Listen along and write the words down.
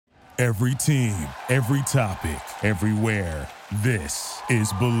Every team, every topic, everywhere. This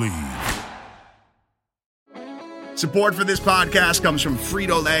is Believe. Support for this podcast comes from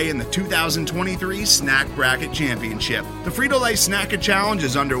Frito-Lay and the 2023 Snack Bracket Championship. The Frito-Lay Snack It Challenge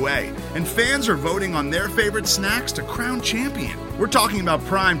is underway, and fans are voting on their favorite snacks to crown champion. We're talking about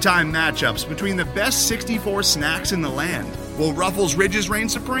prime-time matchups between the best 64 snacks in the land. Will Ruffles Ridges reign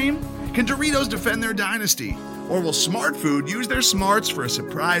supreme? Can Doritos defend their dynasty? Or will Smart Food use their smarts for a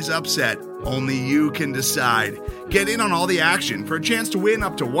surprise upset? Only you can decide. Get in on all the action for a chance to win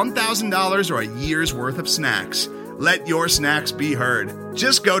up to $1,000 or a year's worth of snacks. Let your snacks be heard.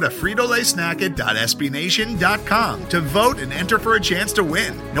 Just go to fritolaysnacket.sbnation.com to vote and enter for a chance to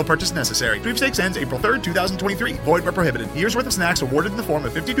win. No purchase necessary. Sweepstakes ends April 3rd, 2023. Void where prohibited. Year's worth of snacks awarded in the form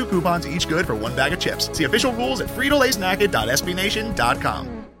of 52 coupons, each good for one bag of chips. See official rules at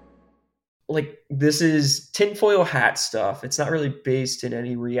fritolaysnacket.sbnation.com. Like, this is tinfoil hat stuff. It's not really based in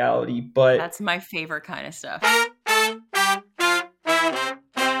any reality, but that's my favorite kind of stuff.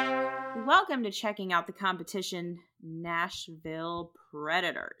 Welcome to Checking Out the Competition, Nashville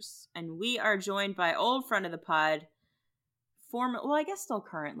Predators. And we are joined by old friend of the pod, still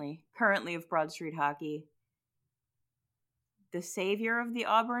currently of Broad Street Hockey, the savior of the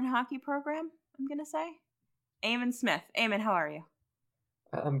Auburn hockey program, I'm going to say, Eamon Smith. Eamon, how are you?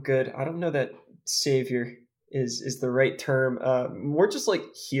 I'm good. I don't know that savior is the right term. More just like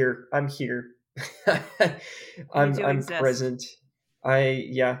here. I'm here. I'm present.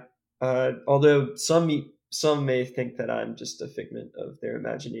 Although some may think that I'm just a figment of their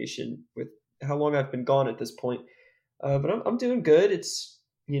imagination with how long I've been gone at this point. But I'm doing good. It's,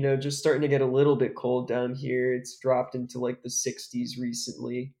 just starting to get a little bit cold down here. It's dropped into like the 60s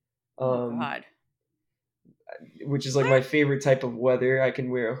recently. Oh God. Which is like my favorite type of weather. I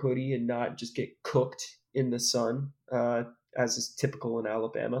can wear a hoodie and not just get cooked in the sun, as is typical in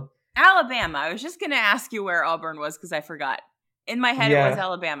Alabama. Alabama. I was just going to ask you where Auburn was because I forgot. In my head, It was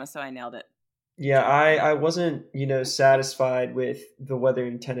Alabama, so I nailed it. Yeah, I wasn't, satisfied with the weather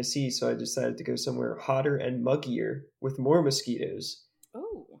in Tennessee, so I decided to go somewhere hotter and muggier with more mosquitoes.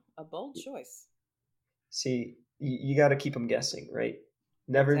 Oh, a bold choice. See, you got to keep them guessing, right?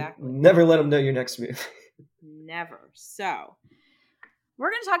 Never let them know your next move. Never. So,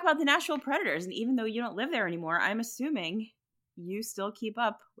 we're going to talk about the Nashville Predators, and even though you don't live there anymore, I'm assuming you still keep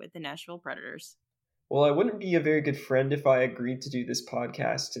up with the Nashville Predators. Well, I wouldn't be a very good friend if I agreed to do this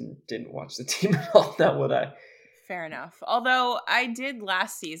podcast and didn't watch the team at all, now would I? Fair enough. Although I did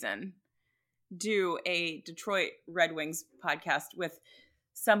last season do a Detroit Red Wings podcast with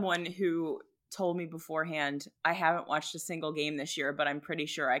someone who told me beforehand, I haven't watched a single game this year, but I'm pretty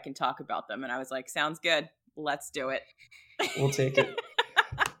sure I can talk about them. And I was like, sounds good. Let's do it. We'll take it.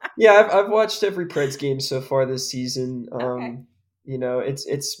 Yeah, I've watched every Preds game so far this season. Okay.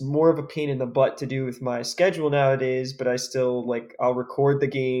 It's more of a pain in the butt to do with my schedule nowadays, but I still I'll record the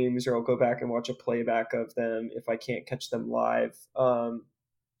games or I'll go back and watch a playback of them if I can't catch them live. I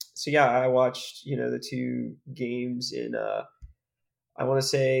watched, the two games in, I want to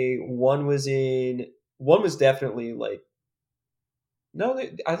say one was definitely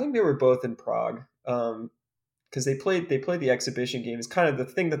I think they were both in Prague. Because they played the exhibition game. It's kind of the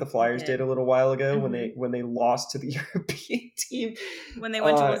thing that the Flyers did a little while ago when they lost to the European team. When they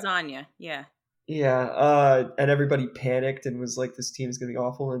went to Lasagna, yeah. Yeah, and everybody panicked and was like, this team is going to be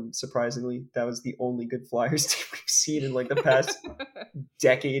awful. And surprisingly, that was the only good Flyers team we've seen in the past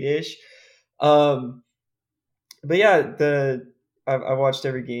decade-ish. But yeah, I watched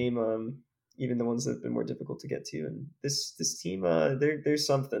every game, even the ones that have been more difficult to get to. And this team, there's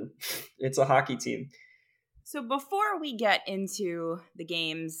something. It's a hockey team. So before we get into the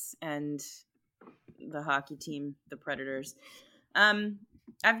games and the hockey team, the Predators,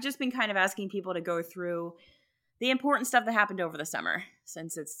 I've just been kind of asking people to go through the important stuff that happened over the summer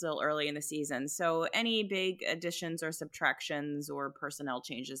since it's still early in the season. So any big additions or subtractions or personnel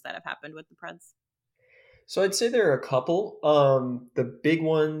changes that have happened with the Preds? So I'd say there are a couple. The big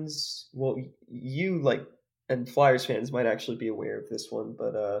ones, well, you and Flyers fans might actually be aware of this one,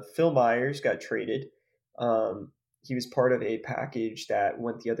 but Phil Myers got traded. He was part of a package that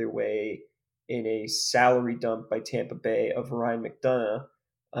went the other way in a salary dump by Tampa Bay of Ryan McDonagh,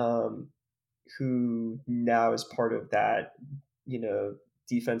 who now is part of that,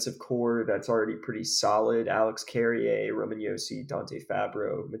 defensive core that's already pretty solid. Alex Carrier, Roman Josi, Dante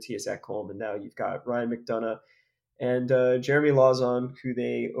Fabro, Matthias Ekholm, and now you've got Ryan McDonagh and Jeremy Lauzon, who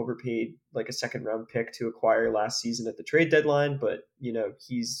they overpaid a second-round pick to acquire last season at the trade deadline, but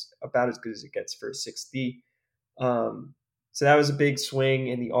he's about as good as it gets for a 6D. So that was a big swing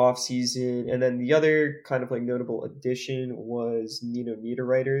in the off season. And then the other kind of like notable addition was Nino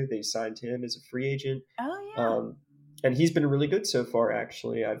Niederreiter. They signed him as a free agent. Oh yeah. And he's been really good so far,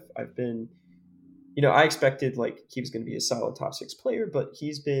 actually. I've been, I expected like he was going to be a solid top 6 player, but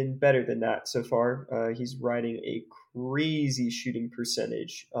he's been better than that so far. He's riding a crazy shooting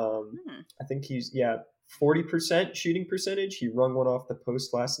percentage. I think he's 40% shooting percentage. He rung one off the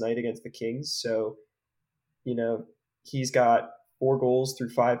post last night against the Kings. So, he's got 4 goals through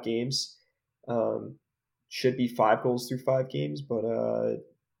 5 games. Should be 5 goals through 5 games, but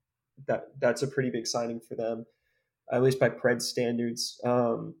that's a pretty big signing for them, at least by Preds standards.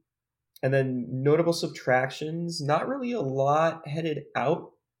 And then notable subtractions, not really a lot headed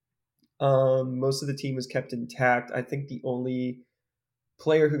out. Most of the team was kept intact. I think the only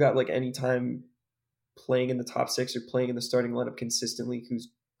player who got like any time playing in the top 6 or playing in the starting lineup consistently who's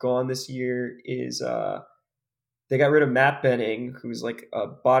gone this year is they got rid of Matt Benning, who's like a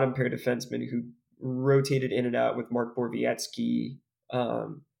bottom pair defenseman who rotated in and out with Mark Borowiecki.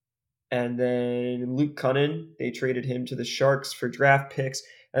 And then Luke Cunnin, they traded him to the Sharks for draft picks.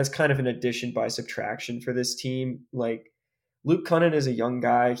 That's kind of an addition by subtraction for this team. Like, Luke Cunnin is a young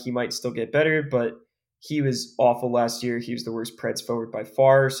guy. He might still get better, but he was awful last year. He was the worst Preds forward by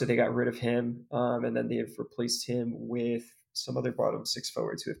far, so they got rid of him. And then they have replaced him with some other bottom 6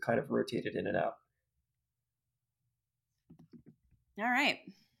 forwards who have kind of rotated in and out. All right.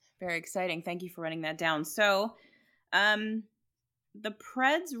 Very exciting. Thank you for running that down. So, the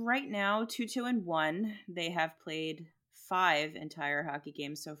Preds right now, 2-2-1. They have played 5 entire hockey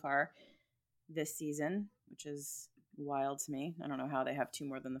games so far this season, which is wild to me. I don't know how they have 2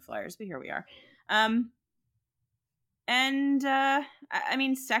 more than the Flyers, but here we are. I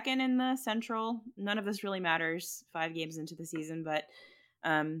mean, second in the Central. None of this really matters 5 games into the season, but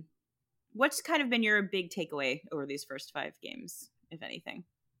what's kind of been your big takeaway over these first 5 games, if anything?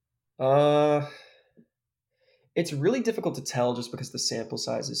 It's really difficult to tell just because the sample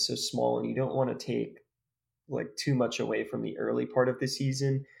size is so small and you don't want to take like too much away from the early part of the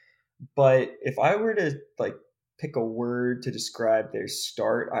season. But if I were to like pick a word to describe their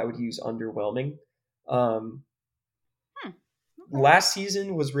start, I would use underwhelming. Okay. Last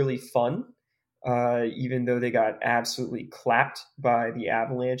season was really fun, even though they got absolutely clapped by the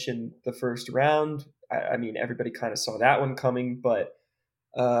Avalanche in the first round. I mean, everybody kind of saw that one coming, but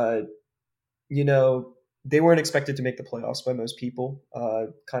they weren't expected to make the playoffs by most people,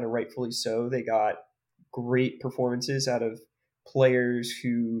 kind of rightfully so. They got great performances out of players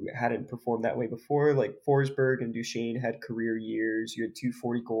who hadn't performed that way before, like Forsberg and Duchesne had career years. You had 2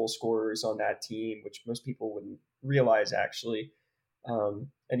 40-goal scorers on that team, which most people wouldn't realize, actually. And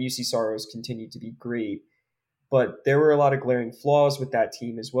UC Saros continued to be great. But there were a lot of glaring flaws with that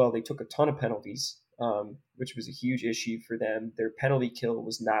team as well. They took a ton of penalties, which was a huge issue for them. Their penalty kill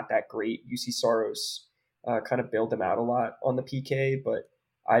was not that great. UC Saros kind of bailed them out a lot on the PK, but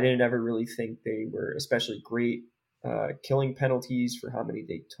I didn't ever really think they were especially great killing penalties for how many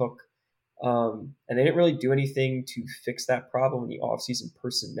they took. And they didn't really do anything to fix that problem in the offseason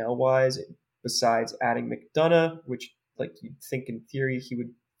personnel-wise, besides adding McDonough, which like you'd think in theory he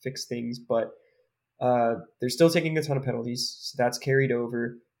would fix things, but they're still taking a ton of penalties, so that's carried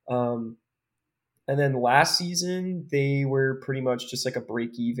over. And then last season, they were pretty much just like a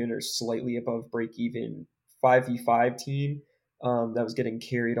break-even or slightly above break-even 5v5 team that was getting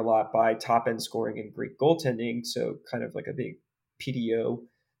carried a lot by top-end scoring and great goaltending, so kind of like a big PDO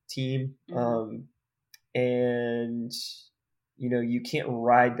team. And, you can't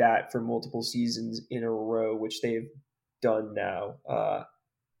ride that for multiple seasons in a row, which they've done now.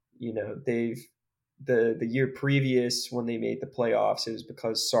 The year previous when they made the playoffs, it was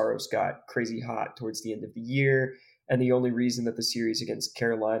because Saros got crazy hot towards the end of the year. And the only reason that the series against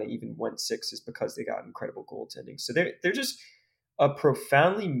Carolina even went 6 is because they got incredible goaltending. So they're just a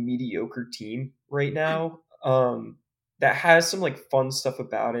profoundly mediocre team right now that has some like fun stuff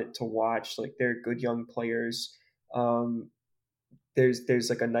about it to watch. Like they're good young players. There's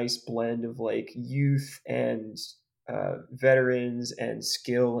like a nice blend of like youth and veterans and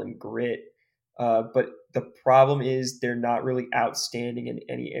skill and grit. But the problem is they're not really outstanding in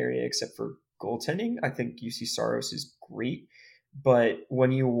any area except for goaltending. I think UC Saros is great, but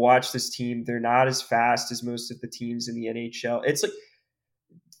when you watch this team, they're not as fast as most of the teams in the NHL. It's like,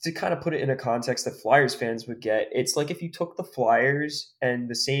 to kind of put it in a context that Flyers fans would get, it's like if you took the Flyers and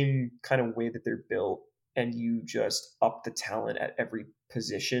the same kind of way that they're built and you just up the talent at every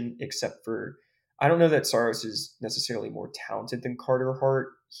position except for, I don't know that Saros is necessarily more talented than Carter Hart.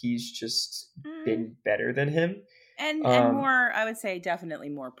 He's just been better than him. And more, I would say, definitely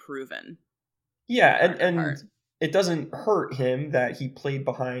more proven. Yeah, and it doesn't hurt him that he played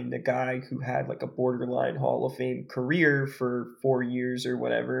behind a guy who had like a borderline Hall of Fame career for 4 years or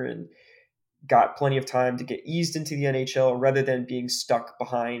whatever, and got plenty of time to get eased into the NHL rather than being stuck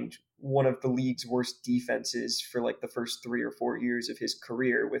behind one of the league's worst defenses for like the first 3 or 4 years of his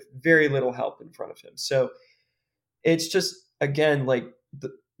career with very little help in front of him. So it's just, again, like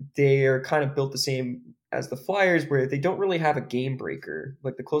they are kind of built the same as the Flyers, where they don't really have a game breaker.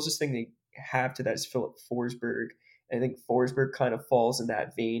 Like the closest thing they have to that is Philip Forsberg. I think Forsberg kind of falls in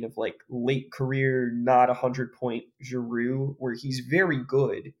that vein of like late career, not 100-point Giroux, where he's very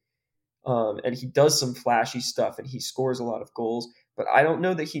good. And he does some flashy stuff and he scores a lot of goals, but I don't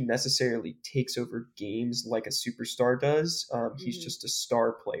know that he necessarily takes over games like a superstar does. He's just a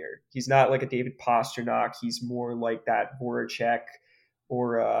star player. He's not like a David Pastrnak. He's more like that Voracek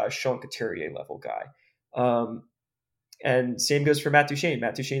or Sean Couturier level guy. And same goes for Matt Duchene.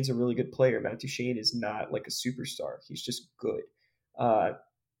 Matt Duchene's a really good player. Matt Duchene is not like a superstar. He's just good.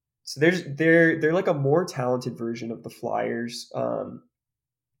 So they're like a more talented version of the Flyers,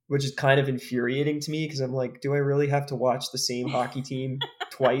 which is kind of infuriating to me because I'm like, do I really have to watch the same hockey team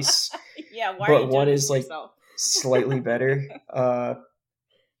twice? Yeah, why? But one is like slightly better. But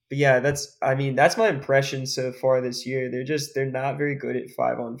yeah, that's my impression so far this year. They're not very good at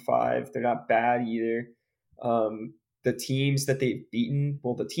 5-on-5. They're not bad either. The teams that they've beaten,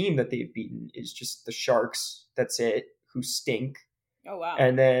 the team that they've beaten is just the Sharks. That's it, who stink. Oh wow!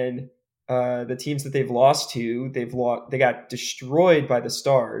 And then the teams that they've lost to, they got destroyed by the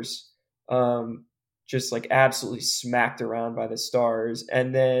Stars, just like absolutely smacked around by the Stars.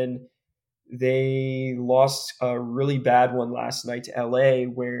 And then they lost a really bad one last night to LA,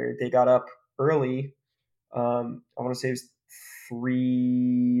 where they got up early. I want to say it was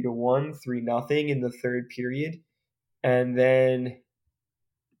 3-1, 3-0 in the third period. And then,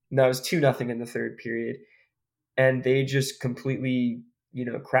 no, it was 2-0 in the third period. And they just completely,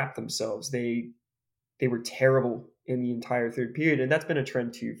 crap themselves. They were terrible in the entire third period, and that's been a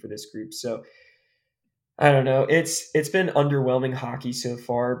trend too for this group. So I don't know. It's been underwhelming hockey so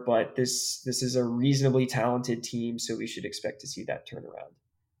far, but this is a reasonably talented team, so we should expect to see that turn around.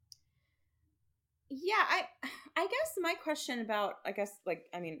 Yeah, I guess my question about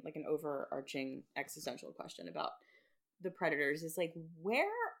an overarching existential question about the Predators is like, where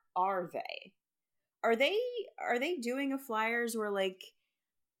are they? Are they doing a Flyers where like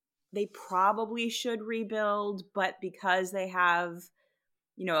they probably should rebuild, but because they have,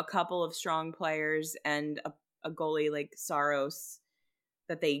 a couple of strong players and a goalie like Saros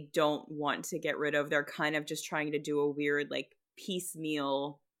that they don't want to get rid of, they're kind of just trying to do a weird like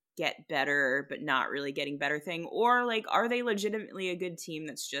piecemeal get better but not really getting better thing? Or like, are they legitimately a good team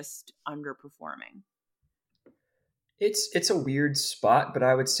that's just underperforming? It's a weird spot, but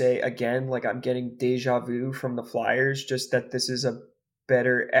I would say, again, like I'm getting deja vu from the Flyers, just that this is a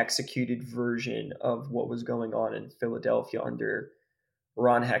better executed version of what was going on in Philadelphia under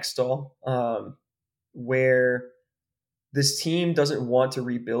Ron Hextall, where this team doesn't want to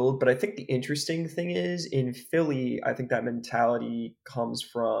rebuild. But I think the interesting thing is in Philly, I think that mentality comes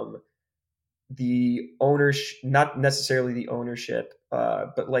from the ownership, not necessarily the ownership,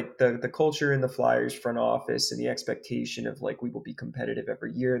 but like the culture in the Flyers front office and the expectation of like, we will be competitive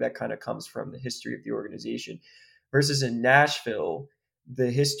every year. That kind of comes from the history of the organization, versus in Nashville,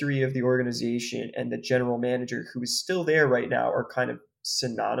 the history of the organization and the general manager, who is still there right now, are kind of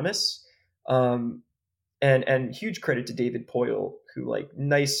synonymous. And huge credit to David Poile, who like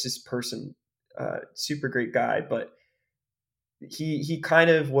nicest person, super great guy, but he kind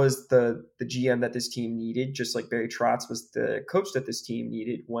of was the GM that this team needed, just like Barry Trotz was the coach that this team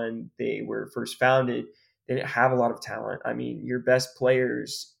needed when they were first founded. They didn't have a lot of talent. I mean, your best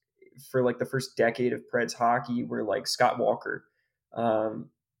players for like the first decade of Preds hockey were like Scott Walker,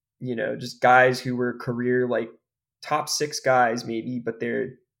 just guys who were career like top 6 guys maybe, but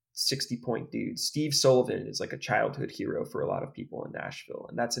they're 60-point dudes. Steve Sullivan is like a childhood hero for a lot of people in Nashville,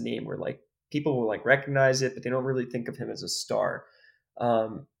 and that's a name where like people will like recognize it, but they don't really think of him as a star.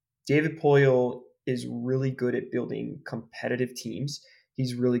 David Poile is really good at building competitive teams.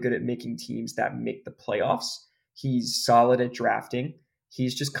 He's really good at making teams that make the playoffs. He's solid at drafting.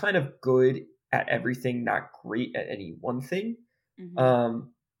 He's just kind of good at everything, not great at any one thing. Mm-hmm.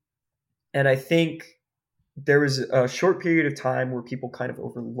 And I think there was a short period of time where people kind of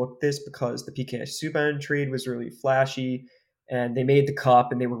overlooked this because the PK Subban trade was really flashy, and they made the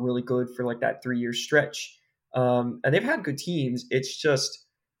cup and they were really good for like that 3-year stretch. And they've had good teams. It's just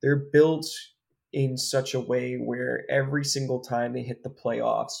they're built in such a way where every single time they hit the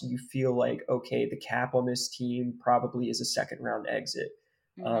playoffs, you feel like, okay, the cap on this team probably is a second round exit.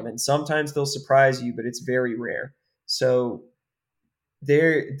 And sometimes they'll surprise you, but it's very rare. So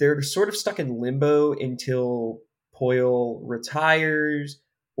they're sort of stuck in limbo until Poyle retires,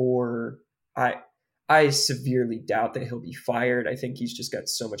 or I severely doubt that he'll be fired. I think he's just got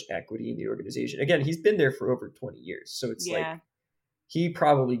so much equity in the organization. Again, he's been there for over 20 years, so it's like he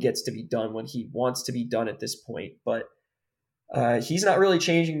probably gets to be done when he wants to be done at this point. But he's not really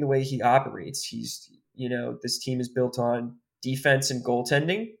changing the way he operates. This team is built on defense and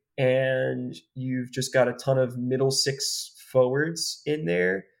goaltending, and you've just got a ton of middle six forwards in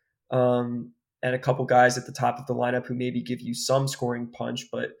there, and a couple guys at the top of the lineup who maybe give you some scoring punch,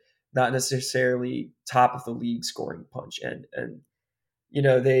 but not necessarily top of the league scoring punch. And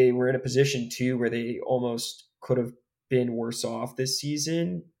they were in a position too where they almost could have been worse off this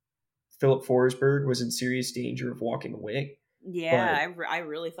season. Philip Forsberg was in serious danger of walking away. Yeah, I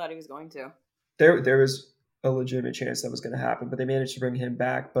really thought he was going to. There was a legitimate chance that was going to happen, but they managed to bring him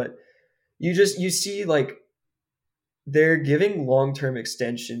back. But you see, like, they're giving long-term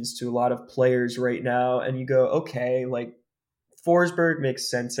extensions to a lot of players right now, and you go, okay, like, Forsberg makes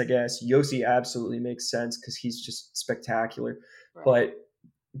sense, I guess. Josi absolutely makes sense because he's just spectacular. Right. But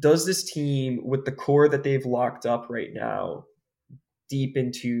does this team, with the core that they've locked up right now, deep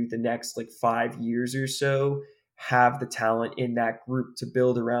into the next 5 years or so, have the talent in that group to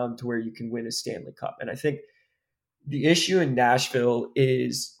build around to where you can win a Stanley Cup? And I think the issue in Nashville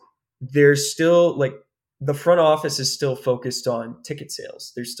is there's still the front office is still focused on ticket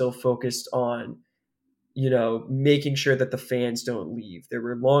sales. They're still focused on, making sure that the fans don't leave. There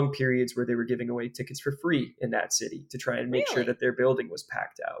were long periods where they were giving away tickets for free in that city to try and make sure that their building was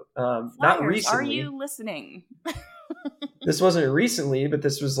packed out. Flyers, not recently. Are you listening? This wasn't recently, but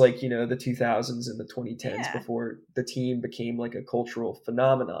this was the 2000s and the 2010s before the team became a cultural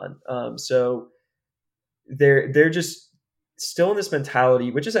phenomenon. So they're just still in this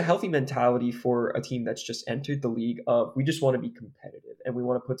mentality, which is a healthy mentality for a team that's just entered the league, of we just want to be competitive and we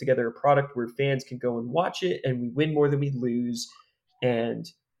want to put together a product where fans can go and watch it and we win more than we lose. And,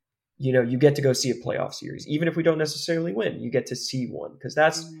 you get to go see a playoff series. Even if we don't necessarily win, you get to see one, because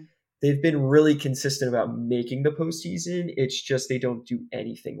they've been really consistent about making the postseason. It's just they don't do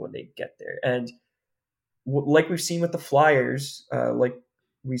anything when they get there. And like we've seen with the Flyers,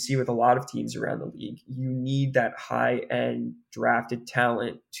 we see with a lot of teams around the league, you need that high-end drafted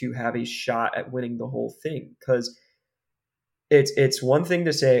talent to have a shot at winning the whole thing. Because it's one thing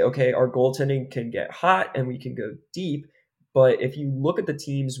to say, okay, our goaltending can get hot and we can go deep. But if you look at the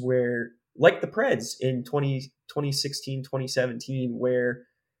teams where, like the Preds in 2016, 2017, where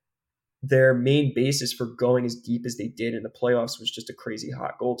their main basis for going as deep as they did in the playoffs was just a crazy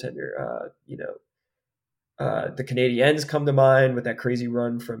hot goaltender. The Canadiens come to mind with that crazy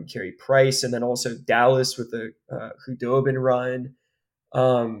run from Carey Price, and then also Dallas with the Khudobin run.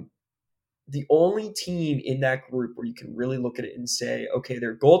 The only team in that group where you can really look at it and say, okay,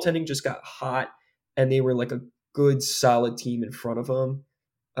 their goaltending just got hot and they were a good, solid team in front of them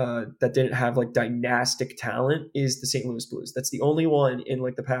that didn't have dynastic talent, is the St. Louis Blues. That's the only one in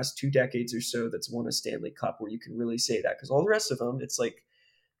the past 2 decades or so that's won a Stanley Cup where you can really say that, because all the rest of them, it's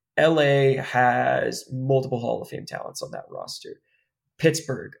LA has multiple Hall of Fame talents on that roster.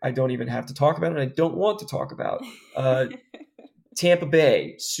 Pittsburgh, I don't even have to talk about, and I don't want to talk about. Tampa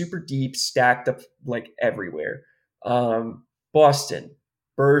Bay, super deep, stacked up everywhere. Boston,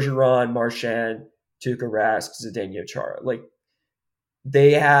 Bergeron, Marchand, Tuukka Rask, Zdeno Chara.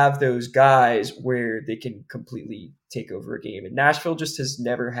 They have those guys where they can completely take over a game. And Nashville just has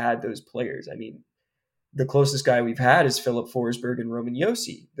never had those players. I mean, the closest guy we've had is Philip Forsberg and Roman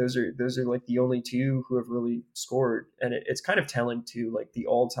Josi. Those are the only two who have really scored. And it's kind of telling too, the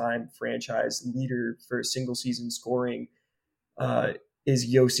all-time franchise leader for a single season scoring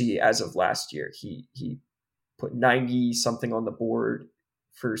is Josi as of last year. He put 90 something on the board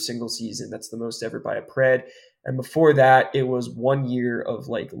for a single season. That's the most ever by a Pred. And before that, it was 1 year of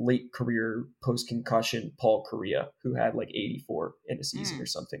late career post-concussion Paul Kariya, who had 84 in a season or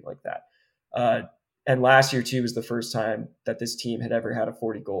something like that. And last year, too, was the first time that this team had ever had a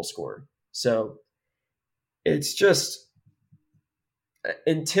 40-goal scorer. So it's just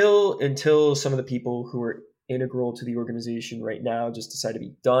until some of the people who are integral to the organization right now just decide to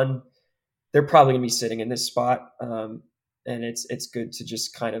be done, they're probably going to be sitting in this spot. And it's good to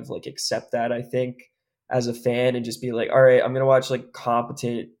just kind of accept that, I think, as a fan, and just be all right, I'm going to watch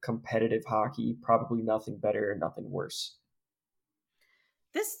competent, competitive hockey, probably nothing better and nothing worse.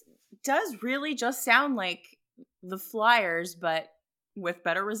 This does really just sound like the Flyers, but with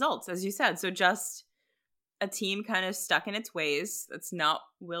better results, as you said. So just a team kind of stuck in its ways that's not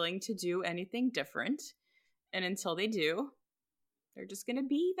willing to do anything different. And until they do, they're just going to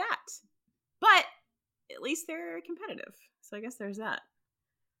be that. But at least they're competitive. So I guess there's that.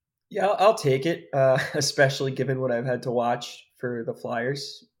 Yeah, I'll take it, especially given what I've had to watch for the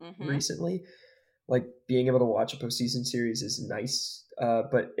Flyers recently. Like, being able to watch a postseason series is nice,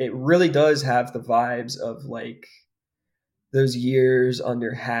 but it really does have the vibes of like those years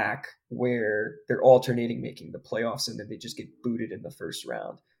under Hack where they're alternating making the playoffs and then they just get booted in the first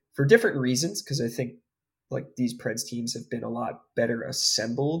round for different reasons. Because I think like these Preds teams have been a lot better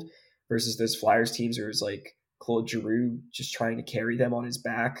assembled versus those Flyers teams where it's like Claude Giroux just trying to carry them on his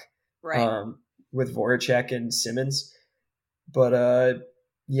back, Right. with Voracek and Simmons. But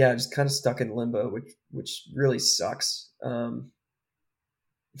yeah, just kind of stuck in limbo, which really sucks.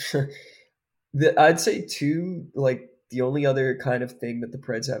 I'd say too, like the only other kind of thing that the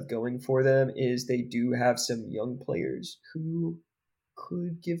Preds have going for them is they do have some young players who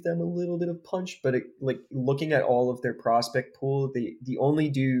could give them a little bit of punch. But like looking at all of their prospect pool, the only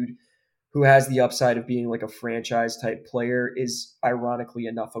dude who has the upside of being like a franchise type player is ironically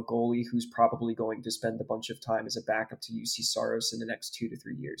enough a goalie who's probably going to spend a bunch of time as a backup to UC Saros in the next 2 to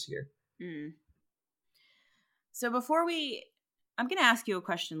 3 years here. So I'm going to ask you a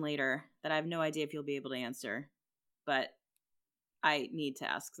question later that I have no idea if you'll be able to answer, but I need to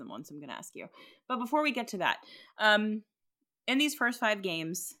ask someone, so I'm going to ask you. But before we get to that, in these first 5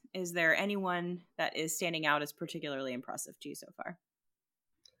 games, is there anyone that is standing out as particularly impressive to you so far?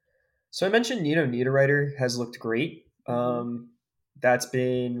 So I mentioned Nino Niederreiter has looked great. That's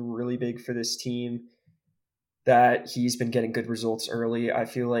been really big for this team, that he's been getting good results early. I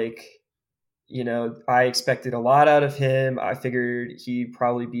feel like, I expected a lot out of him. I figured he'd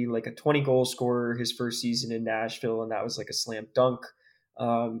probably be like a 20-goal scorer his first season in Nashville, and that was like a slam dunk.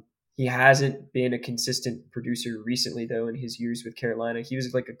 He hasn't been a consistent producer recently, though, in his years with Carolina. He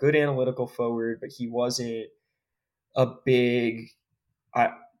was like a good analytical forward, but he wasn't a big...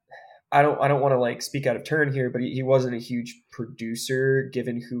 I don't want to like speak out of turn here, but he wasn't a huge producer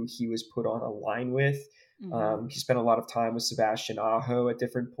given who he was put on a line with. He spent a lot of time with Sebastian Aho at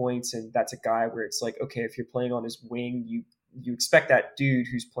different points, and that's a guy where it's like, okay, if you're playing on his wing, you expect that dude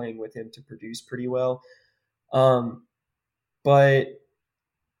who's playing with him to produce pretty well. But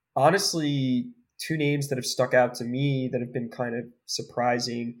honestly, 2 names that have stuck out to me that have been kind of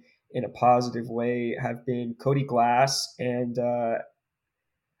surprising in a positive way have been Cody Glass and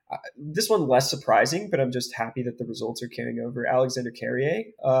this one less surprising, but I'm just happy that the results are carrying over, Alexander Carrier.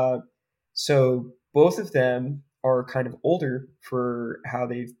 So both of them are kind of older for how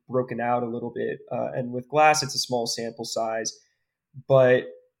they've broken out a little bit. And with Glass, it's a small sample size, but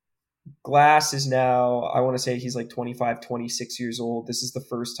Glass is now, I want to say he's like 25, 26 years old. This is the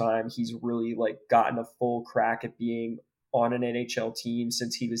first time he's really like gotten a full crack at being on an NHL team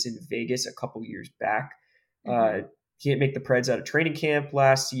since he was in Vegas a couple years back. He didn't make the Preds out of training camp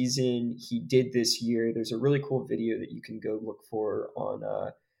last season. He did this year. There's a really cool video that you can go look for on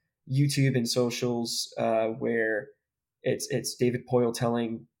YouTube and socials where it's David Poile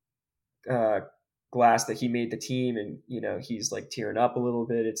telling Glass that he made the team, and he's like tearing up a little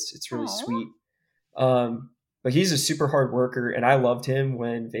bit. It's really sweet. But he's a super hard worker, and I loved him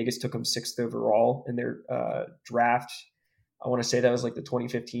when Vegas took him 6th overall in their draft. I want to say that was like the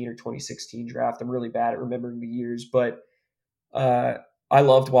 2015 or 2016 draft. I'm really bad at remembering the years, but I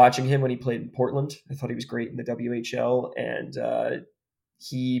loved watching him when he played in Portland. I thought he was great in the WHL, and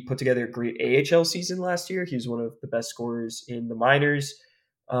he put together a great AHL season last year. He was one of the best scorers in the minors.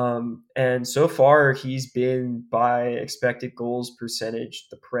 And so far, he's been, by expected goals percentage,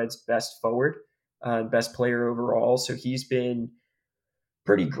 the Preds' best forward and best player overall. So he's been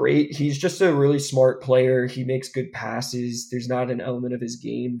pretty great. He's just a really smart player. He makes good passes. There's not an element of his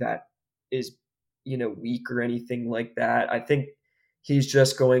game that is, weak or anything like that. I think he's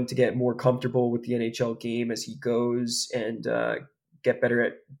just going to get more comfortable with the NHL game as he goes and get better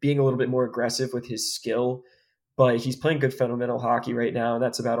at being a little bit more aggressive with his skill. But he's playing good fundamental hockey right now, and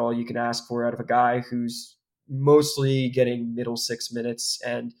that's about all you can ask for out of a guy who's mostly getting middle 6 minutes,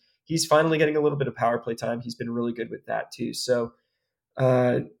 and he's finally getting a little bit of power play time. He's been really good with that too. So,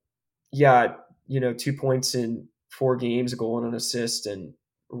 2 points in 4 games, a goal and an assist, and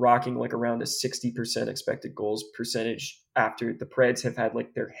rocking like around a 60% expected goals percentage after the Preds have had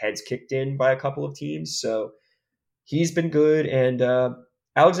like their heads kicked in by a couple of teams. So he's been good. And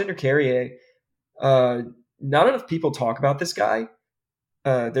Alexander Carrier, not enough people talk about this guy.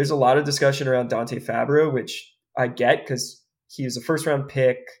 There's a lot of discussion around Dante Fabro, which I get because he was a first-round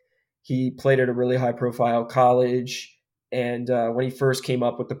pick. He played at a really high-profile college. And when he first came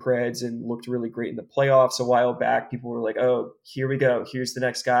up with the Preds and looked really great in the playoffs a while back, people were like, oh, here we go. Here's the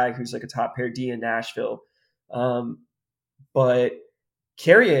next guy who's like a top pair D in Nashville. but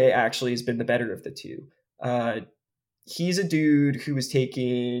Carrier actually has been the better of the two. He's a dude who was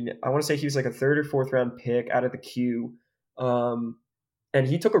taken, I want to say he was like a third or fourth round pick out of the queue. And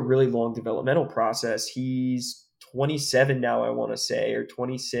he took a really long developmental process. He's 27 now, I want to say, or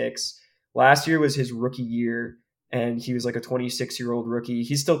 26. Last year was his rookie year, and he was like a 26-year-old rookie.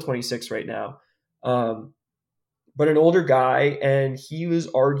 He's still 26 right now. But an older guy, and he was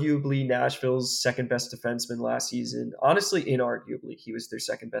arguably Nashville's second best defenseman last season. Honestly, inarguably, he was their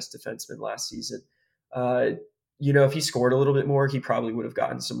second best defenseman last season. If he scored a little bit more, he probably would have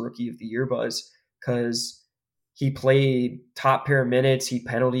gotten some Rookie of the Year buzz because he played top pair minutes. He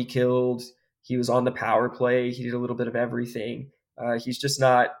penalty killed. He was on the power play. He did a little bit of everything. He's just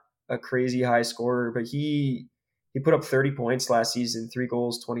not a crazy high scorer, but he put up 30 points last season, 3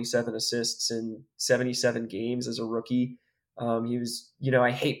 goals, 27 assists in 77 games as a rookie. He was,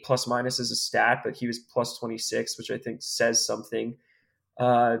 I hate plus minus as a stat, but he was plus 26, which I think says something.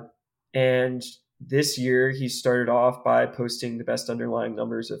 And this year he started off by posting the best underlying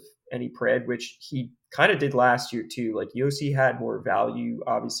numbers of any Pred, which he kind of did last year too. Like Yossi had more value,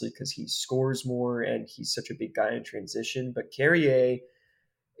 obviously, because he scores more and he's such a big guy in transition. But Carrier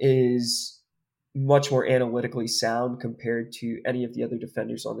is much more analytically sound compared to any of the other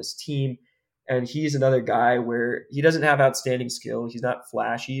defenders on this team. And he's another guy where he doesn't have outstanding skill. He's not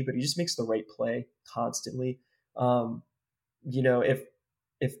flashy, but he just makes the right play constantly.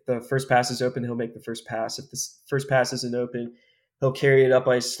 If the first pass is open, he'll make the first pass. If the first pass isn't open, he'll carry it up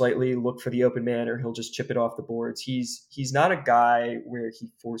ice slightly, look for the open man, or he'll just chip it off the boards. He's not a guy where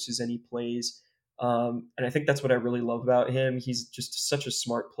he forces any plays. And I think that's what I really love about him. He's just such a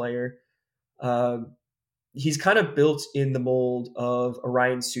smart player. He's kind of built in the mold of a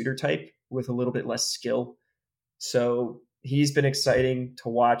Ryan Suter type with a little bit less skill. So he's been exciting to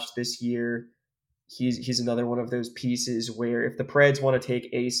watch this year. He's another one of those pieces where if the Preds want to take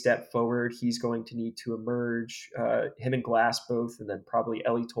a step forward, he's going to need to emerge. Him and Glass both, and then probably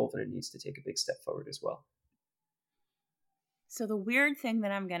Ellie Tolvanen needs to take a big step forward as well. So the weird thing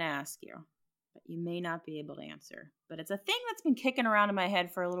that I'm going to ask you, but you may not be able to answer, but it's a thing that's been kicking around in my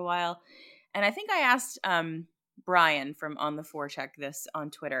head for a little while. And I think I asked Brian from On the Forecheck this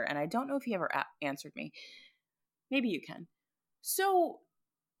on Twitter, and I don't know if he ever answered me. Maybe you can. So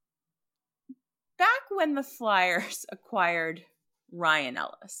back when the Flyers acquired Ryan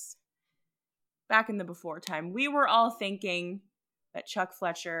Ellis, back in the before time, we were all thinking that Chuck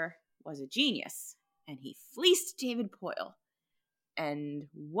Fletcher was a genius, and he fleeced David Poile. And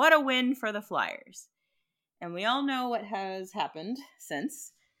what a win for the Flyers. And we all know what has happened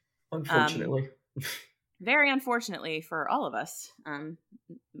since. Unfortunately. Very unfortunately for all of us,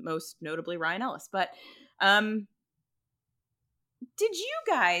 most notably Ryan Ellis. But did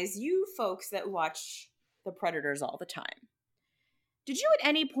you folks that watch the Predators all the time, did you at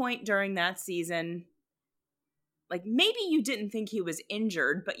any point during that season, like maybe you didn't think he was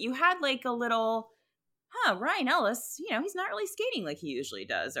injured, but you had like a little, Ryan Ellis, he's not really skating like he usually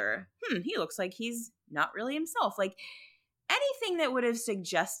does, or he looks like he's not really himself. Like anything that would have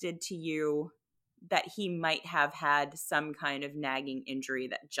suggested to you that he might have had some kind of nagging injury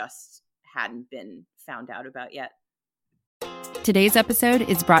that just hadn't been found out about yet? Today's episode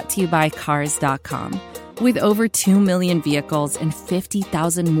is brought to you by Cars.com. With over 2 million vehicles and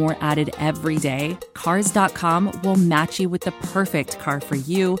 50,000 more added every day, Cars.com will match you with the perfect car for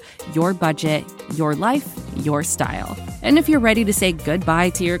you, your budget, your life, your style. And if you're ready to say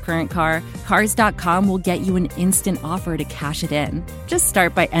goodbye to your current car, Cars.com will get you an instant offer to cash it in. Just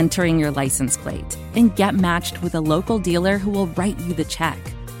start by entering your license plate and get matched with a local dealer who will write you the check.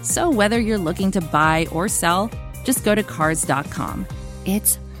 So whether you're looking to buy or sell, just go to Cars.com.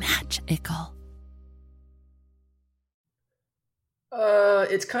 It's magical.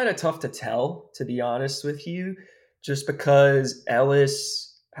 It's kind of tough to tell, to be honest with you, just because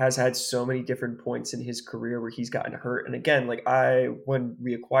Ellis has had so many different points in his career where he's gotten hurt. And again, when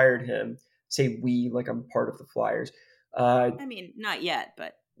we acquired him, say we, like I'm part of the Flyers. Not yet,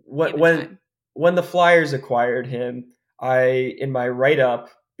 but when the Flyers acquired him, I, in my write-up,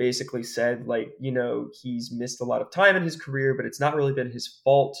 basically said, he's missed a lot of time in his career, but it's not really been his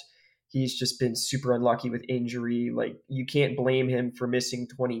fault. He's just been super unlucky with injury. Like, you can't blame him for missing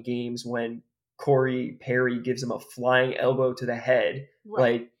 20 games when Corey Perry gives him a flying elbow to the head. Right.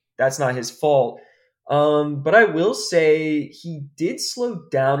 Like, that's not his fault. But I will say he did slow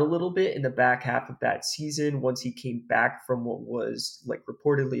down a little bit in the back half of that season once he came back from what was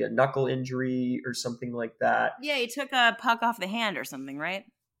reportedly a knuckle injury or something like that. Yeah, he took a puck off the hand or something, right?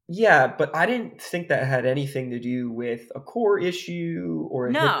 Yeah, but I didn't think that had anything to do with a core issue or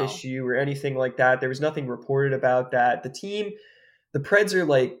a hip No. issue or anything like that. There was nothing reported about that. The Preds are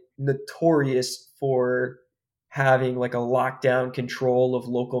like notorious for having like a lockdown control of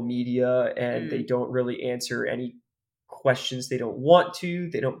local media, and they don't really answer any questions they don't want to.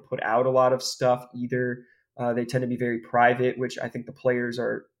 They don't put out a lot of stuff either. They tend to be very private, which I think the players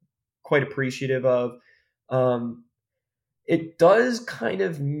are quite appreciative of. It does kind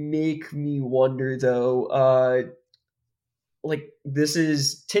of make me wonder, though. Like, this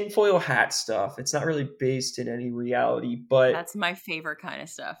is tinfoil hat stuff. It's not really based in any reality, but That's my favorite kind of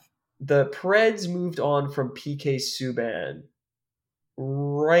stuff. the Preds moved on from PK Subban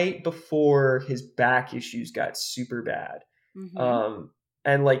right before his back issues got super bad.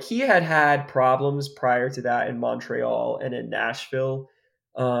 And like, he had problems prior to that in Montreal and in Nashville,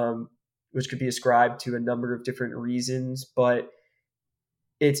 which could be ascribed to a number of different reasons, but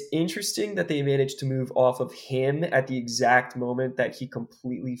it's interesting that they managed to move off of him at the exact moment that he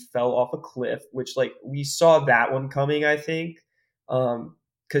completely fell off a cliff, which, like, we saw that one coming, I think.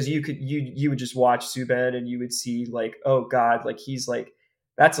 Because you would just watch Subban and you would see, like, oh God, like, he's like,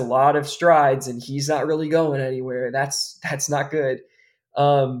 that's a lot of strides and he's not really going anywhere. That's not good.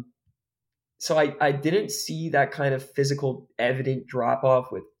 So I didn't see that kind of physical evident drop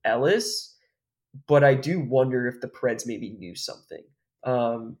off with Ellis, but I do wonder if the Preds maybe knew something.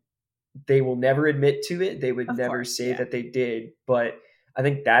 They will never admit to it. They would never say that they did, but I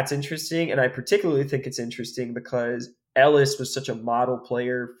think that's interesting. And I particularly think it's interesting because Ellis was such a model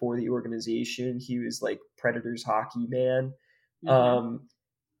player for the organization. He was like Predators hockey man.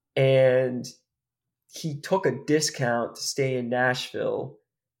 And he took a discount to stay in Nashville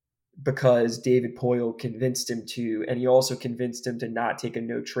because David Poile convinced him to, and he also convinced him to not take a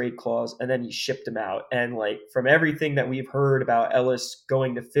no trade clause, and then he shipped him out. And like, from everything that we've heard about Ellis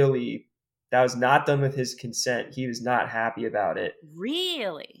going to Philly, that was not done with his consent. He was not happy about it.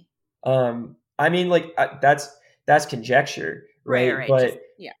 Really? I mean, like, that's conjecture, right? But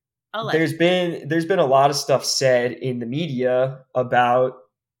there's been a lot of stuff said in the media about,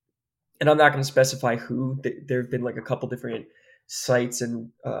 and I'm not going to specify who. There have been like a couple different sites and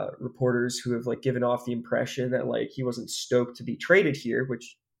reporters who have like given off the impression that like he wasn't stoked to be traded here,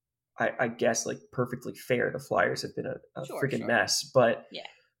 which I guess like perfectly fair. The Flyers have been a freaking mess, but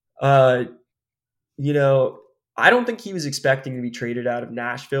you know, I don't think he was expecting to be traded out of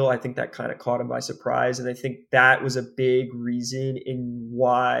Nashville. I think that kind of caught him by surprise, and I think that was a big reason in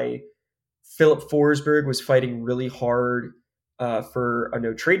why Philip Forsberg was fighting really hard for a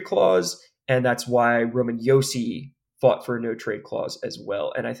no trade clause, and that's why Roman Josi fought for a no trade clause as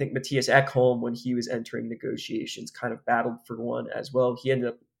well. And I think Matthias Ekholm, when he was entering negotiations, kind of battled for one as well. He ended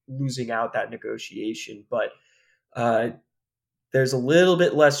up losing out that negotiation, but there's a little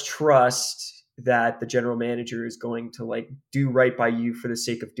bit less trust that the general manager is going to like do right by you for the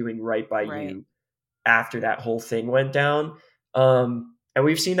sake of doing right by you after that whole thing went down. And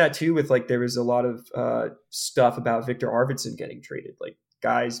we've seen that too with like, there was a lot of stuff about Victor Arvidsson getting traded, like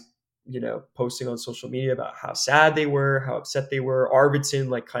guys, you know, posting on social media about how sad they were, how upset they were. Arvidsson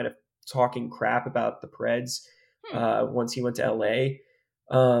like kind of talking crap about the Preds once he went to LA.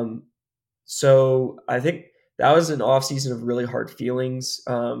 So I think that was an offseason of really hard feelings.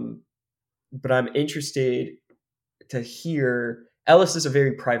 But I'm interested to hear. Ellis is a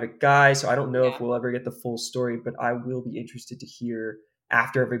very private guy, so I don't know if we'll ever get the full story, but I will be interested to hear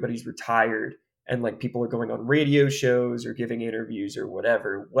after everybody's retired and like people are going on radio shows or giving interviews or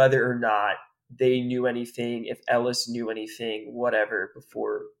whatever, whether or not they knew anything, if Ellis knew anything, whatever,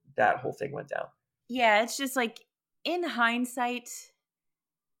 before that whole thing went down. Yeah, it's just like, in hindsight,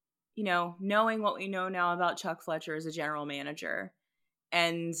 you know, knowing what we know now about Chuck Fletcher as a general manager,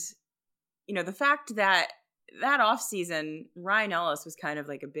 and, you know, the fact that offseason, Ryan Ellis was kind of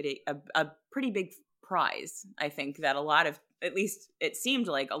like a pretty big prize, I think, that a lot of, at least it seemed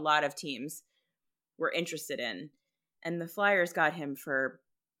like a lot of teams were interested in. And the Flyers got him for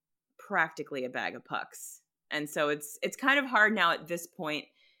practically a bag of pucks. And so it's kind of hard now at this point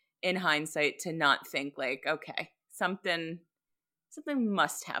in hindsight to not think like, okay, something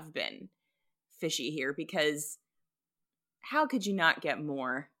must have been fishy here, because how could you not get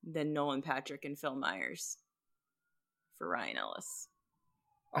more than Nolan Patrick and Phil Myers for Ryan Ellis?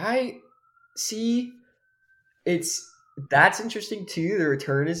 I see. That's interesting too. The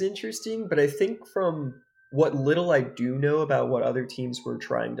return is interesting, but I think from what little I do know about what other teams were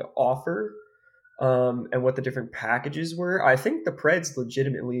trying to offer, and what the different packages were, I think the Preds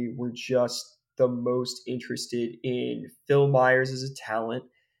legitimately were just the most interested in Phil Myers as a talent.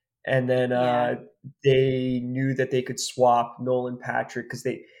 And then they knew that they could swap Nolan Patrick, because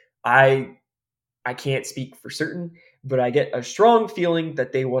I can't speak for certain, but I get a strong feeling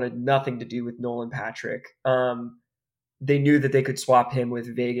that they wanted nothing to do with Nolan Patrick. They knew that they could swap him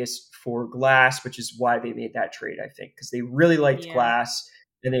with Vegas for Glass, which is why they made that trade, I think, because they really liked Glass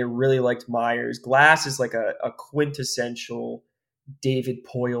and they really liked Myers. Glass is like a quintessential David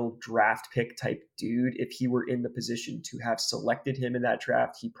Poyle draft pick type dude. If he were in the position to have selected him in that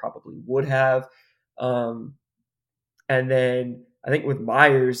draft, he probably would have. And then I think with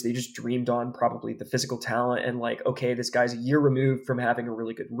Myers, they just dreamed on probably the physical talent and like, okay, this guy's a year removed from having a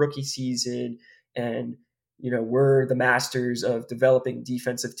really good rookie season. And, we're the masters of developing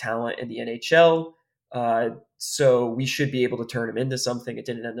defensive talent in the NHL. So we should be able to turn him into something. It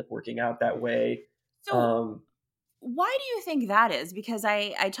didn't end up working out that way. So why do you think that is? Because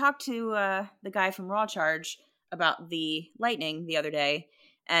I talked to the guy from Raw Charge about the Lightning the other day,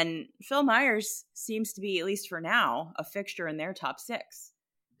 and Phil Myers seems to be, at least for now, a fixture in their top 6,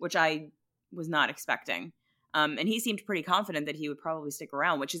 which I was not expecting. And he seemed pretty confident that he would probably stick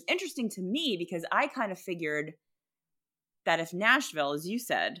around, which is interesting to me because I kind of figured that if Nashville, as you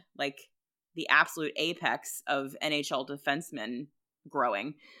said, like the absolute apex of NHL defensemen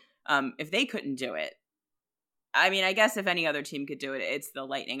growing, if they couldn't do it, I mean, I guess if any other team could do it, it's the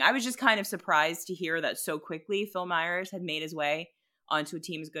Lightning. I was just kind of surprised to hear that so quickly Phil Myers had made his way onto a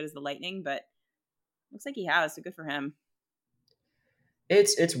team as good as the Lightning, but looks like he has, so good for him.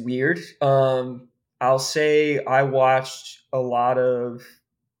 It's weird. I'll say I watched a lot of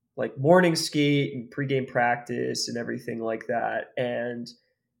like morning skate and pregame practice and everything like that. And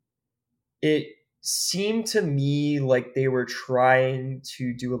it seemed to me like they were trying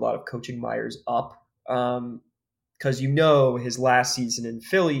to do a lot of coaching Myers up. Because his last season in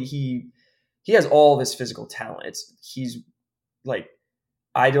Philly, he has all this physical talent. He's like,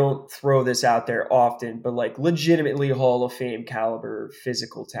 I don't throw this out there often, but like legitimately Hall of Fame caliber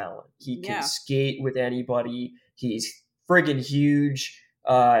physical talent. He can skate with anybody. He's friggin' huge.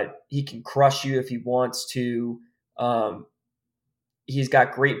 He can crush you if he wants to. He's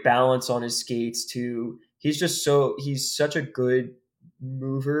got great balance on his skates too. He's such a good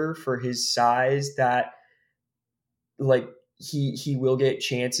mover for his size that like he will get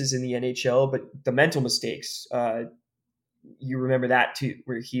chances in the NHL, but the mental mistakes, you remember that too,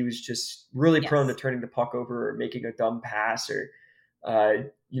 where he was just really prone to turning the puck over or making a dumb pass, or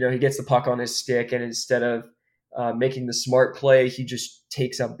he gets the puck on his stick and instead of making the smart play, he just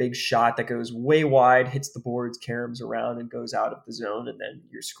takes a big shot that goes way wide, hits the boards, caroms around, and goes out of the zone, and then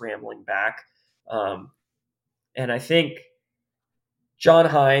you're scrambling back. And I think John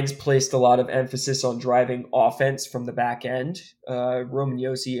Hines placed a lot of emphasis on driving offense from the back end. Roman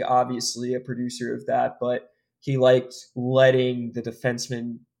Josi, obviously a producer of that, but he liked letting the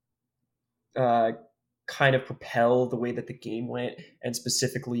defenseman kind of propel the way that the game went, and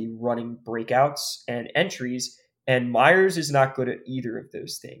specifically running breakouts and entries. And Myers is not good at either of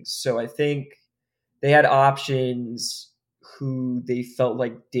those things. So I think they had options who they felt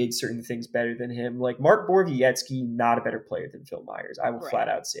like did certain things better than him. Like Mark Borowiecki, not a better player than Phil Myers. I will flat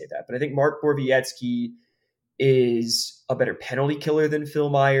out say that. But I think Mark Borowiecki is a better penalty killer than Phil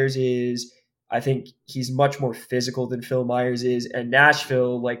Myers is. I think he's much more physical than Phil Myers is. And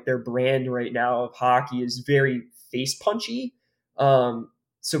Nashville, like their brand right now of hockey, is very face punchy.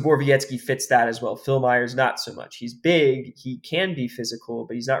 So Borowiecki fits that as well. Phil Myers, not so much. He's big. He can be physical,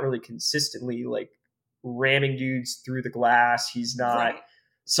 but he's not really consistently like ramming dudes through the glass. He's not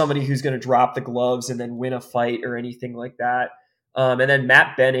somebody who's going to drop the gloves and then win a fight or anything like that. And then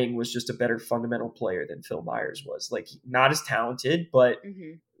Matt Benning was just a better fundamental player than Phil Myers was. Like, not as talented, but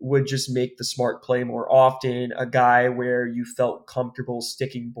would just make the smart play more often. A guy where you felt comfortable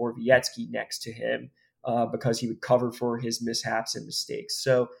sticking Borowiecki next to him because he would cover for his mishaps and mistakes.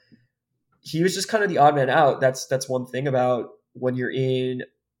 So he was just kind of the odd man out. That's one thing about when you're in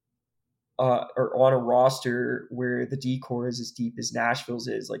or on a roster where the D-core is as deep as Nashville's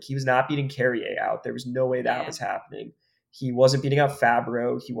is. Like, he was not beating Carrier out. There was no way that was happening. He wasn't beating out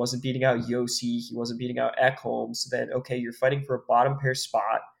Fabro. He wasn't beating out Josi. He wasn't beating out Ekholm. So then, okay, you're fighting for a bottom pair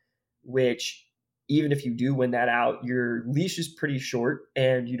spot, which even if you do win that out, your leash is pretty short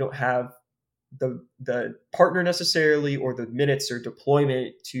and you don't have the partner necessarily or the minutes or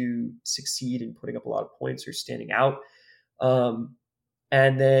deployment to succeed in putting up a lot of points or standing out.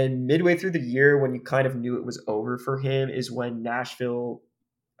 And then midway through the year, when you kind of knew it was over for him, is when Nashville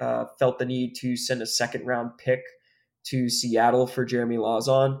felt the need to send a second round pick to Seattle for Jeremy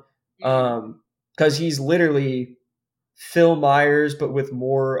Lauzon. Because he's literally Phil Myers, but with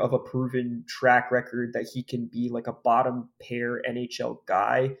more of a proven track record that he can be like a bottom pair NHL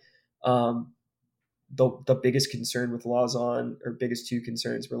guy. the biggest concern with Lawson, or biggest two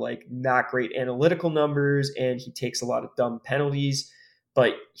concerns, were like not great analytical numbers, and he takes a lot of dumb penalties,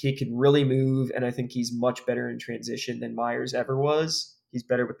 but he can really move, and I think he's much better in transition than Myers ever was. He's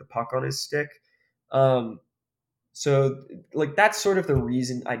better with the puck on his stick. So like that's sort of the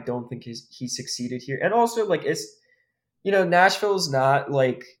reason I don't think he succeeded here. And also like it's, Nashville's not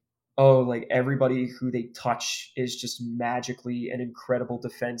like, oh, like everybody who they touch is just magically an incredible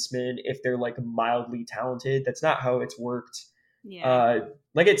defenseman if they're like mildly talented. That's not how it's worked. Yeah.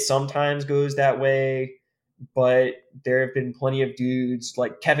 Like it sometimes goes that way, but there have been plenty of dudes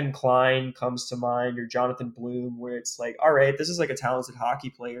like Kevin Kline comes to mind, or Jonathan Bloom, where it's like, all right, this is like a talented hockey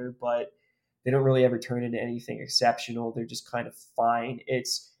player, but they don't really ever turn into anything exceptional. They're just kind of fine.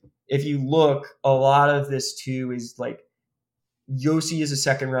 If you look, a lot of this too is like Yossi is a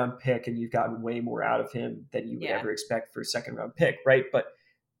second round pick, and you've gotten way more out of him than you would ever expect for a second round pick, right? But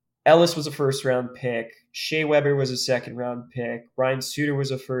Ellis was a first round pick. Shea Weber was a second round pick. Ryan Suter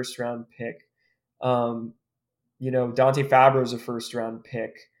was a first round pick. Dante Fabro was a first round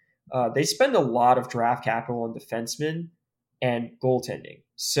pick. They spend a lot of draft capital on defensemen and goaltending.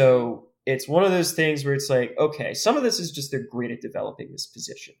 So it's one of those things where it's like, okay, some of this is just they're great at developing this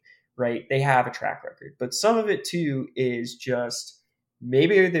position, right? They have a track record, but some of it too is just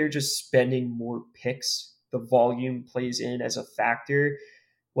maybe they're just spending more picks. The volume plays in as a factor.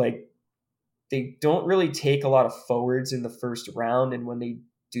 Like they don't really take a lot of forwards in the first round. And when they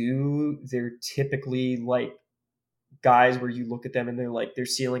do, they're typically like guys where you look at them and they're like, their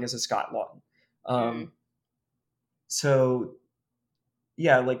ceiling is a Scott Laughton. So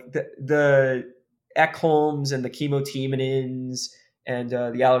yeah, like the Ekholms and the Kimmo Timonins and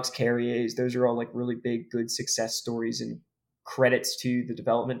the Alex Carriers, those are all like really big, good success stories and credits to the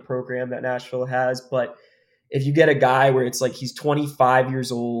development program that Nashville has. But if you get a guy where it's like he's 25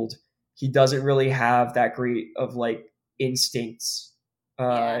 years old, he doesn't really have that great of like instincts,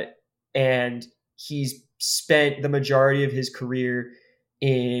 and he's spent the majority of his career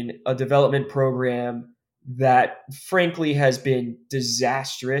in a development program that frankly has been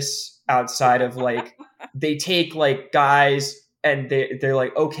disastrous outside of like they take like guys and they're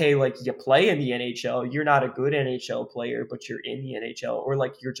like, okay, like you play in the NHL, you're not a good NHL player, but you're in the NHL, or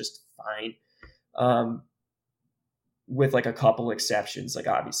like you're just fine, with like a couple exceptions. Like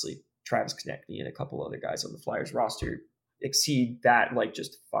obviously Travis Konecny and a couple other guys on the Flyers roster exceed that like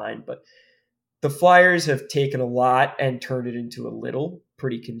just fine, but the Flyers have taken a lot and turned it into a little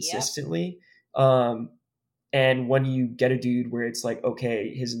pretty consistently. And when you get a dude where it's like,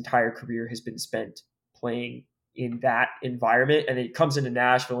 okay, his entire career has been spent playing in that environment, and it comes into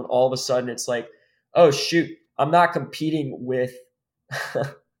Nashville and all of a sudden it's like, oh shoot, I'm not competing with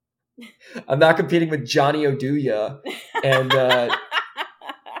Johnny Oduya and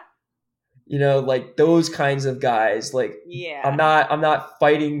like those kinds of guys. Like I'm not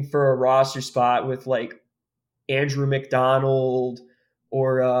fighting for a roster spot with like Andrew McDonald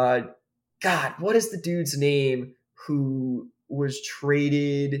or God, what is the dude's name who was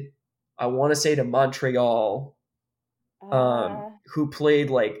traded, I want to say, to Montreal, who played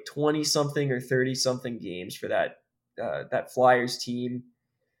like 20 something or 30 something games for that Flyers team.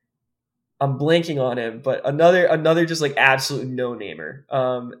 I'm blanking on him, but another just like absolute no-namer.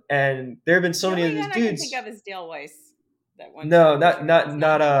 And there have been so many of these dudes. I can think of is Dale Weiss. That one. No, not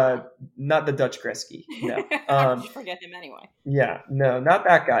the Dutch Gretzky. No, just forget him anyway. Yeah, no, not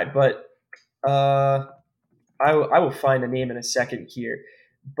that guy. But I will find the name in a second here.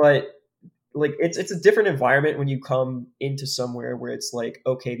 But like it's a different environment when you come into somewhere where it's like,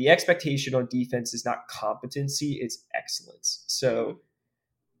 okay, the expectation on defense is not competency, it's excellence. So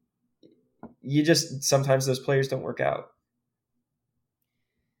you just, sometimes those players don't work out.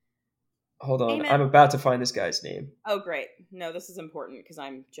 Hold on. Amen. I'm about to find this guy's name. Oh, great. No, this is important because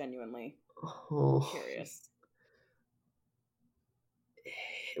I'm genuinely curious.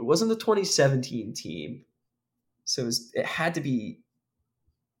 It wasn't the 2017 team. So it had to be.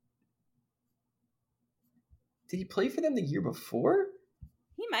 Did he play for them the year before?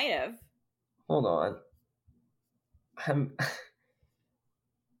 He might have. Hold on.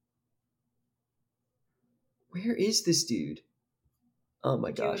 Where is this dude? Oh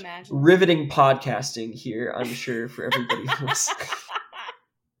my gosh. Riveting podcasting here, I'm sure, for everybody else.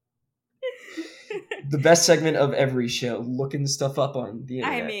 The best segment of every show, looking stuff up on the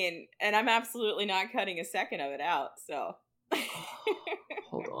internet. I mean, and I'm absolutely not cutting a second of it out, so.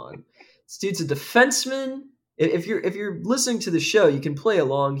 Hold on. This dude's a defenseman. If you're listening to the show, you can play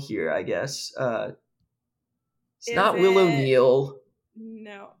along here, I guess. It's not Will O'Neill.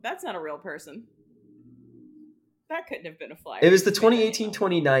 No, that's not a real person. That couldn't have been a Flyer. It was the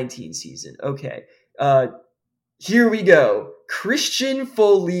 2018-2019 season. Okay. Here we go. Christian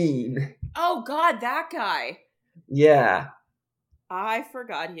Folin. Oh God, that guy. Yeah. I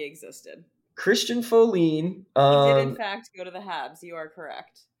forgot he existed. Christian Folin. He did in fact go to the Habs. You are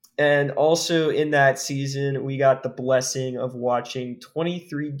correct. And also in that season, we got the blessing of watching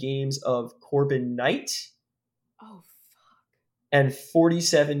 23 games of Corbin Knight. Oh, fuck. And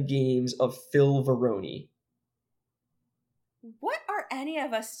 47 games of Phil Varone. What are any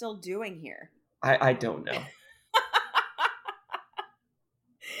of us still doing here? I don't know.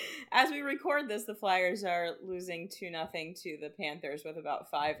 As we record this, the Flyers are losing 2-0 to the Panthers with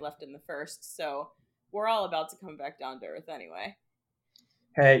about 5 left in the first. So we're all about to come back down to earth anyway.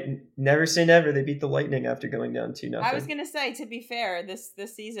 Hey, never say never. They beat the Lightning after going down 2-0. I was going to say, to be fair, this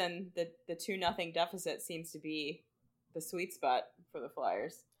season, the 2-0 deficit seems to be the sweet spot for the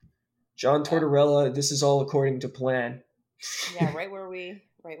Flyers. John Tortorella, this is all according to plan. Yeah, right where we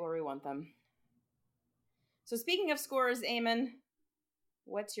want them. So speaking of scores, Eamon,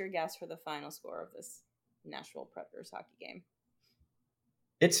 what's your guess for the final score of this Nashville Predators hockey game?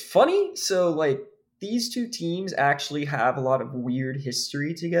 It's funny. So, like, these two teams actually have a lot of weird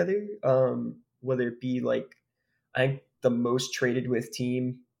history together. Whether it be, like, I think the most traded with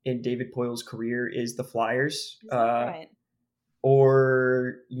team in David Poyle's career is the Flyers. Is that right?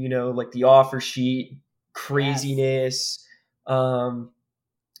 Or, you know, like the offer sheet craziness. Yes.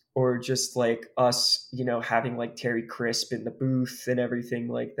 Or just like us, you know, having like Terry Crisp in the booth and everything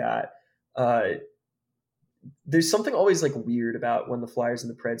like that. There's something always like weird about when the Flyers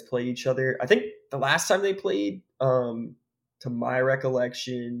and the Preds play each other. I think the last time they played, to my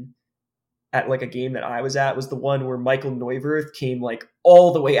recollection, at like a game that I was at, was the one where Michael Neuwirth came like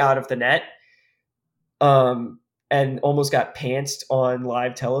all the way out of the net, and almost got pantsed on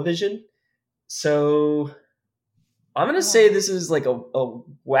live television. So I'm going to say this is like a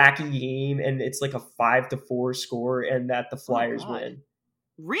wacky game, and it's like a 5-4 score, and that the Flyers win.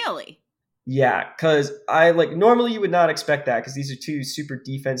 Really? Yeah, because normally you would not expect that, because these are two super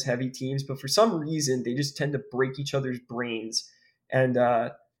defense heavy teams, but for some reason they just tend to break each other's brains. And,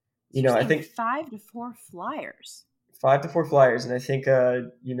 you know, I think 5-4 Flyers. 5-4 Flyers. And I think,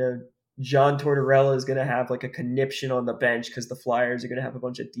 you know, John Tortorella is going to have like a conniption on the bench because the Flyers are going to have a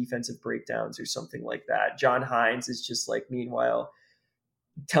bunch of defensive breakdowns or something like that. John Hines is just like, meanwhile,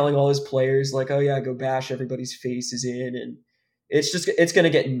 telling all his players like, oh yeah, go bash everybody's faces in. And it's going to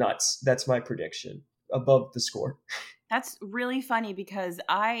get nuts. That's my prediction above the score. That's really funny because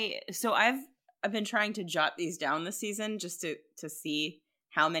I've been trying to jot these down this season just to see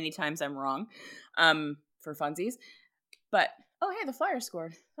how many times I'm wrong, for funsies. But oh, hey, the Flyers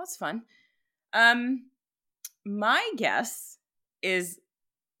scored. That's fun. My guess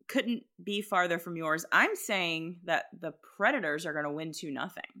couldn't be farther from yours. I'm saying that the Predators are going to win 2-0.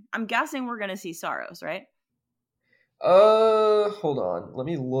 I'm guessing we're going to see Saros, right? Hold on. Let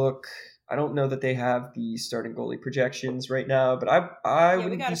me look. I don't know that they have the starting goalie projections right now, but I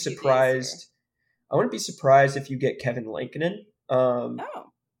wouldn't be surprised. I wouldn't be surprised if you get Kevin Lankinen.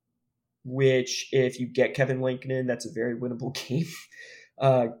 Which, if you get Kevin Lankinen, that's a very winnable game.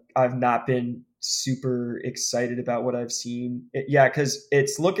 I've not been super excited about what I've seen. Because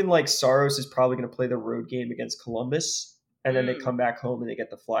it's looking like Saros is probably going to play the road game against Columbus, and then they come back home and they get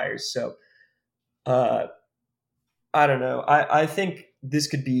the Flyers. So, I don't know. I think this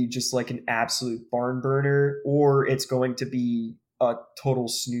could be just like an absolute barn burner, or it's going to be a total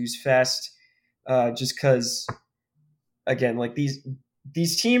snooze fest. Just because, again, like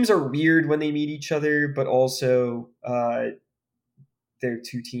these teams are weird when they meet each other, but also they're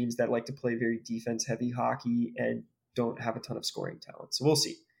two teams that like to play very defense-heavy hockey and don't have a ton of scoring talent. So we'll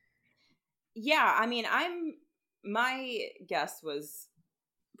see. Yeah, I mean, my guess was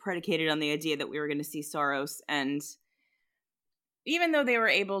predicated on the idea that we were going to see Saros, and even though they were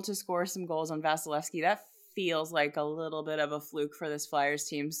able to score some goals on Vasilevsky, that feels like a little bit of a fluke for this Flyers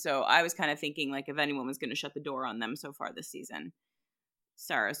team. So I was kind of thinking like if anyone was going to shut the door on them so far this season,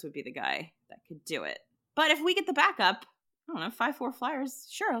 Saros would be the guy that could do it. But if we get the backup, I don't know, 5-4 Flyers,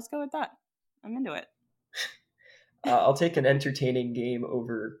 sure, let's go with that. I'm into it. I'll take an entertaining game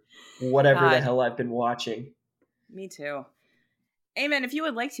over whatever the hell I've been watching. Me too. Eamon, if you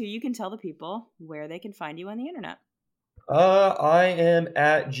would like to, you can tell the people where they can find you on the internet. I am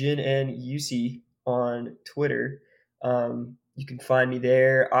at GinNUC on Twitter. You can find me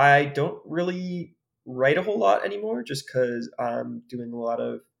there. I don't really write a whole lot anymore just because I'm doing a lot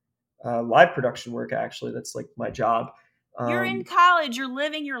of live production work, actually. That's like my job. You're in college. You're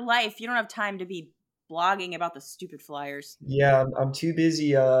living your life. You don't have time to be blogging about the stupid Flyers. Yeah, I'm too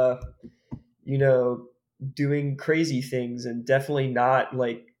busy, doing crazy things, and definitely not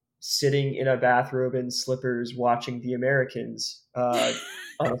like sitting in a bathrobe and slippers watching the Americans on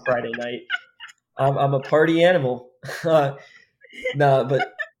a Friday night. I'm a party animal. But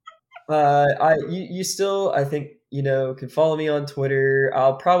you still, I think, can follow me on Twitter.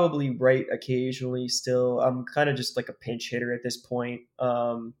 I'll probably write occasionally still. I'm kind of just like a pinch hitter at this point.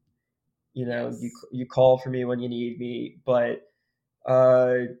 Yes. You call for me when you need me, but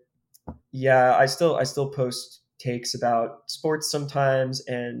I still post takes about sports sometimes,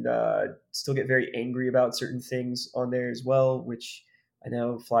 and still get very angry about certain things on there as well, which I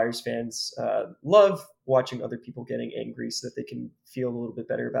know Flyers fans love watching other people getting angry so that they can feel a little bit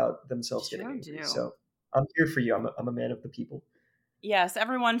better about themselves getting angry. Do. So I'm here for you. I'm a man of the people. Yes,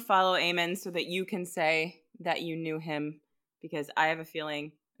 everyone follow Eamon so that you can say that you knew him, because I have a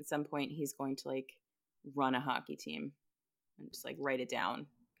feeling at some point he's going to like run a hockey team, and just like write it down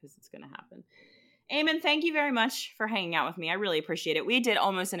because it's going to happen. Eamon, thank you very much for hanging out with me. I really appreciate it. We did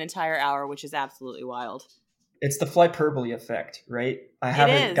almost an entire hour, which is absolutely wild. It's the Flyperbole effect, right? I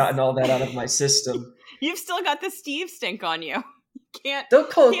haven't gotten all that out of my system. You've still got the Steve stink on you. Don't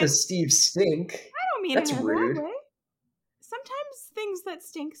call it the Steve stink. I don't mean that's it in rude. that way. Sometimes things that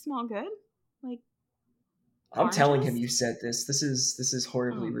stink smell good. Like I'm telling him you said this. This is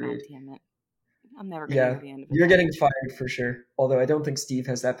horribly rude. God damn it. I'm never going to hear the end of it. You're getting fired for sure. Although I don't think Steve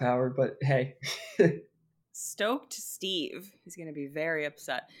has that power, but hey. Stoked Steve is going to be very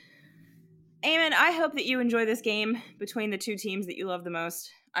upset. Eamon, I hope that you enjoy this game between the two teams that you love the most.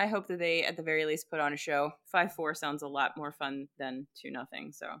 I hope that they, at the very least, put on a show. 5-4 sounds a lot more fun than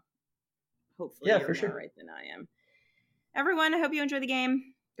 2-0, so hopefully you're more right than I am. Everyone, I hope you enjoy the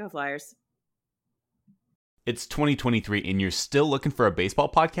game. Go Flyers. It's 2023 and you're still looking for a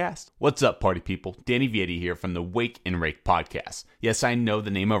baseball podcast? What's up, party people? Danny Vietti here from the Wake and Rake podcast. Yes, I know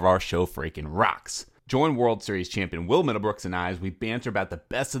the name of our show freaking rocks. Join World Series champion Will Middlebrooks and I as we banter about the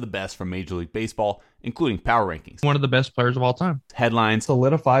best of the best from Major League Baseball, including power rankings, one of the best players of all time, headlines,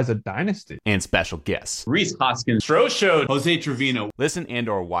 solidifies a dynasty, and special guests. Rhys Hoskins, Stro Show, Jose Trevino. Listen and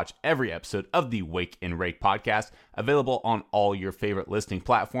or watch every episode of the Wake and Rake podcast, available on all your favorite listening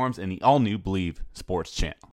platforms and the all-new Believe Sports channel.